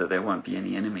means is that there won't be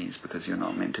any enemies because you're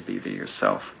not meant to be there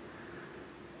yourself.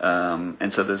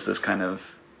 And so there's this kind of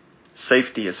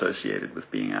safety associated with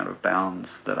being out of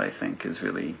bounds that I think is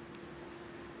really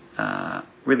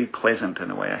really pleasant in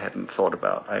a way I hadn't thought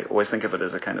about. I always think of it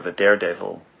as a kind of a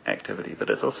daredevil activity, but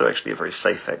it's also actually a very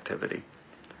safe activity.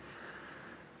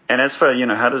 And as for,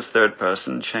 how does third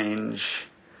person change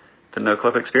the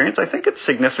no-clip experience? I think it's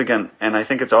significant, and I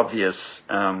think it's obvious.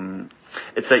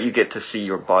 It's that you get to see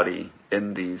your body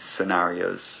in these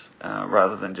scenarios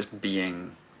rather than just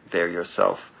being there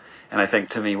yourself. And I think,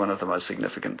 to me, one of the most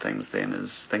significant things then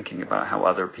is thinking about how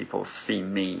other people see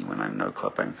me when I'm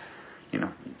no-clipping.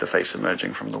 The face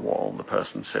emerging from the wall, the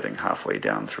person sitting halfway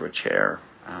down through a chair,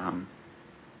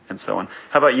 and so on.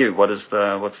 How about you? What's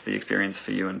the experience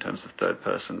for you in terms of third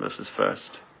person versus first?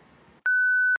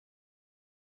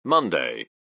 Monday,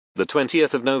 the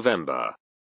 20th of November,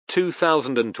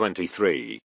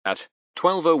 2023, at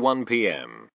 12:01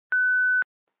 p.m.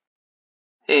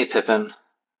 Hey, Pippin.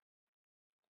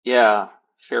 Yeah,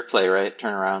 fair play, right?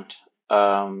 Turn around.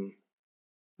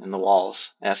 In the walls,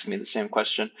 asking me the same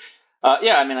question.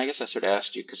 Yeah, I guess I sort of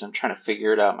asked you because I'm trying to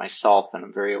figure it out myself, and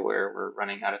I'm very aware we're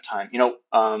running out of time.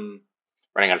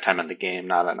 Running out of time on the game,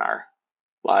 not on our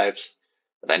lives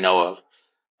that I know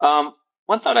of.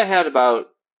 One thought I had about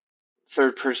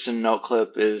third-person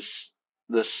no-clip is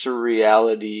the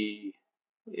surreality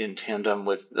in tandem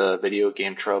with the video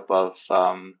game trope of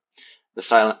the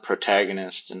silent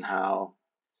protagonist, and how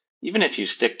even if you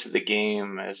stick to the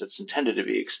game as it's intended to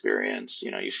be experienced,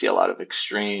 you see a lot of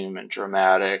extreme and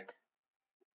dramatic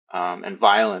and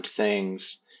violent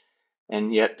things,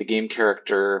 and yet the game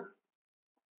character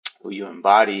who you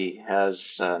embody has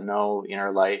no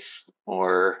inner life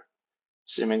or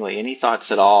seemingly any thoughts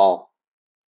at all.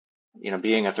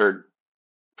 Being a third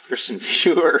person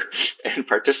viewer and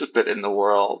participant in the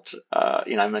world.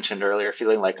 I mentioned earlier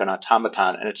feeling like an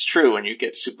automaton, and it's true. When you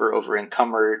get super over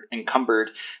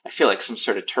encumbered, I feel like some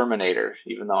sort of Terminator,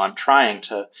 even though I'm trying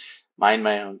to mind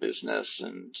my own business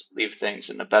and leave things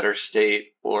in a better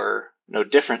state or no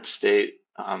different state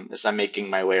as I'm making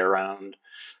my way around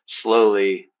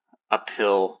slowly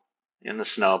uphill in the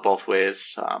snow both ways,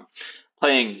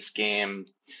 playing this game.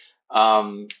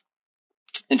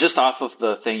 And just off of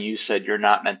the thing you said, you're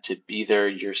not meant to be there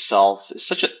yourself, is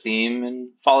such a theme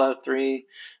in Fallout 3.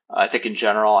 I think in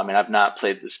general, I've not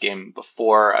played this game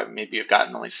before. Maybe I've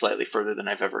gotten only slightly further than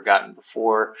I've ever gotten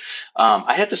before.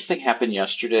 I had this thing happen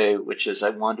yesterday, which is I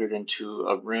wandered into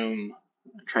a room,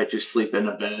 tried to sleep in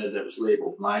a bed that was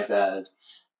labeled my bed.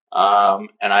 And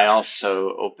I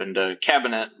also opened a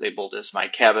cabinet labeled as my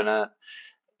cabinet.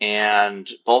 And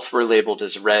both were labeled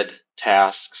as red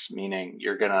tasks, meaning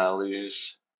you're going to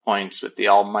lose points with the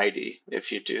Almighty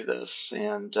if you do this.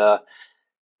 And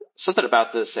something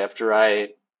about this, after I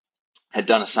had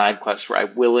done a side quest where I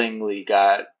willingly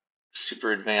got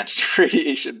super advanced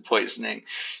radiation poisoning,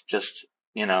 just,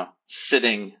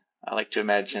 sitting, I like to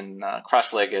imagine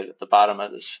cross-legged at the bottom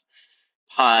of this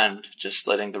pond, just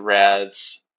letting the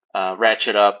rads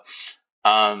ratchet up.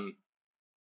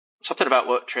 Something about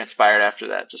what transpired after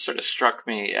that just sort of struck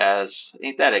me as,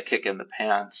 ain't that a kick in the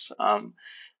pants?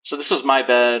 So this was my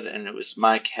bed and it was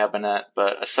my cabinet,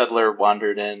 but a settler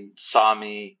wandered in, saw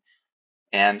me,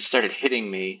 and started hitting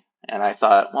me. And I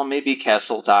thought, well, maybe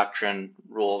castle doctrine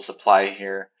rules apply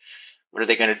here. What are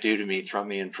they going to do to me? Throw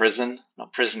me in prison? No,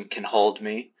 prison can hold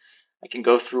me. I can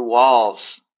go through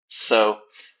walls. So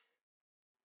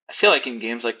I feel like in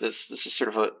games like this is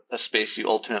sort of a space you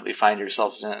ultimately find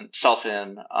yourself in.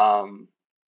 And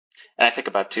I think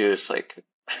about too, it's like,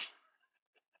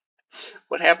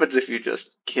 what happens if you just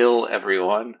kill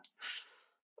everyone?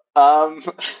 On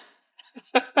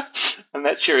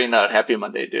that cheery note, happy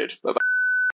Monday, dude. Bye-bye.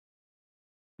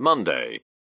 Monday,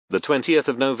 the 20th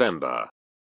of November,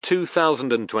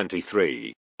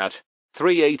 2023, at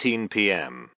 3:18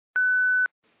 p.m.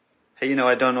 Hey,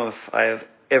 I don't know if I've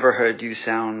ever heard you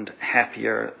sound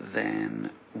happier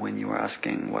than when you were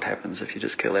asking what happens if you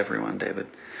just kill everyone, David.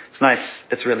 It's nice.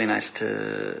 It's really nice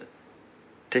to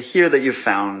hear that you've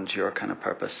found your kind of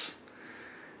purpose.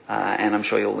 And I'm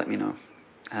sure you'll let me know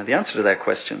the answer to that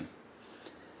question.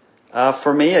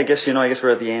 For me, I guess we're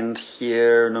at the end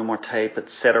here. No more tape,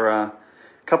 etc.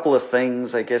 A couple of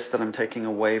things, I guess, that I'm taking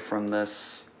away from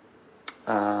this.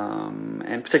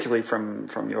 And particularly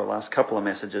from your last couple of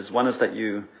messages. One is that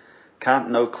you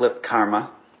can't no-clip karma.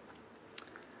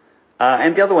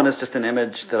 And the other one is just an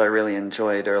image that I really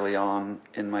enjoyed early on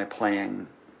in my playing.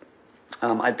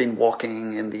 I'd been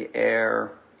walking in the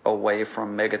air away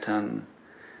from Megaton,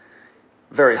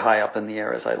 very high up in the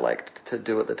air, as I liked to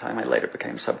do at the time. I later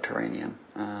became subterranean,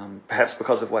 perhaps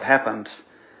because of what happened.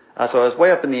 So I was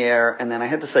way up in the air, and then I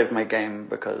had to save my game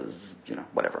because,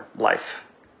 whatever, life.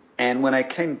 And when I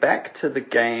came back to the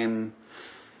game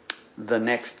the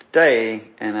next day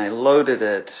and I loaded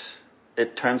it,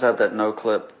 it turns out that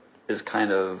no-clip is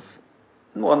kind of,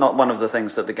 not one of the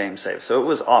things that the game saves. So it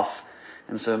was off.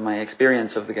 And so my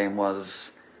experience of the game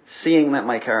was seeing that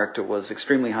my character was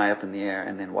extremely high up in the air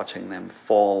and then watching them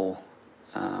fall,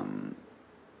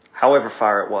 however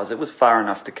far it was far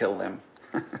enough to kill them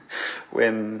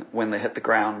when they hit the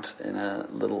ground in a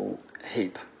little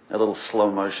heap, a little slow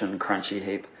motion crunchy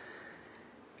heap.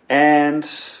 And,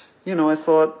 I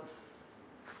thought,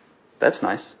 that's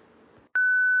nice.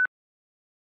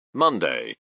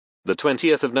 Monday, the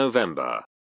 20th of November,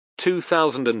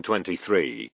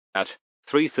 2023, at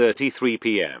 3:33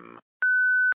 p.m.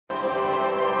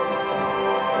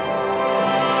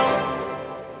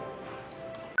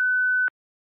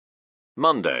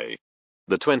 Monday,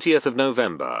 the 20th of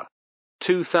November,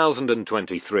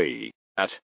 2023,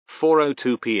 at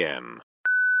 4:02 p.m.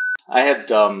 I had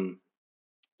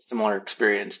similar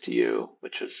experience to you,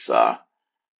 which was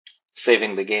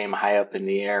saving the game high up in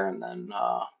the air and then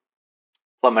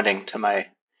plummeting to my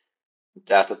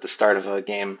death at the start of a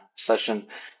game session.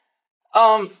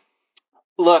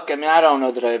 Look, I mean, I don't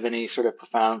know that I have any sort of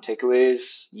profound takeaways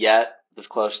yet. It's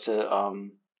close to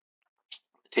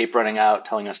tape running out,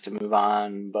 telling us to move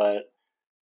on. But,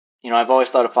 I've always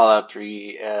thought of Fallout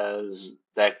 3 as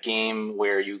that game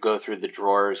where you go through the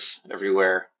drawers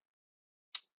everywhere.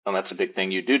 And that's a big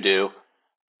thing you do.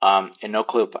 In No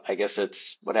Clip, I guess it's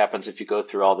what happens if you go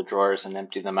through all the drawers and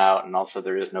empty them out, and also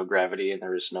there is no gravity and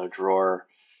there is no drawer.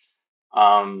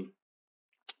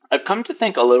 I've come to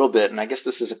think a little bit, and I guess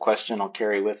this is a question I'll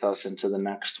carry with us into the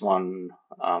next one,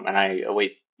 and I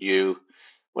await you,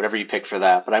 whatever you pick for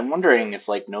that. But I'm wondering if,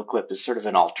 No Clip is sort of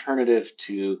an alternative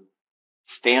to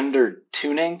standard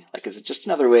tuning. Is it just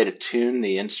another way to tune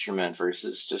the instrument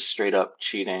versus just straight up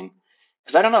cheating?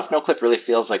 Because I don't know if No Clip really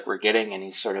feels like we're getting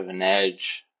any sort of an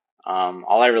edge.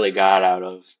 All I really got out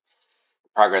of the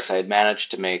progress I had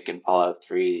managed to make in Fallout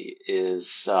 3 is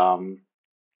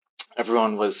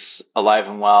everyone was alive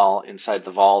and well inside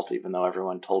the vault, even though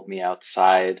everyone told me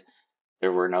outside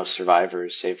there were no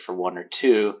survivors save for one or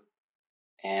two.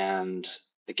 And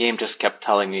the game just kept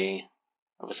telling me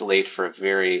I was late for a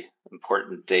very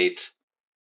important date.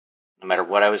 No matter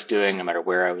what I was doing, no matter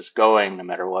where I was going, no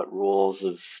matter what rules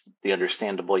of the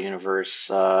understandable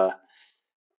universe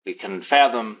we can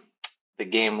fathom, the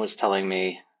game was telling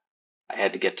me I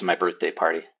had to get to my birthday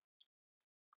party.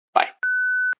 Bye.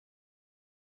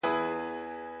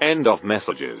 End of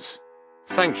messages.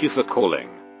 Thank you for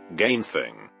calling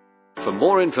GameThing. For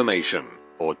more information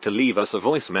or to leave us a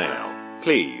voicemail,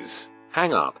 please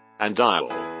hang up and dial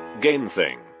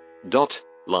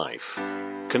GameThing.life.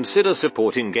 Consider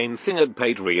supporting GameThing at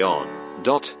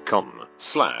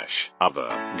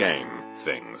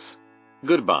patreon.com/othergamethings.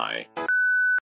 Goodbye.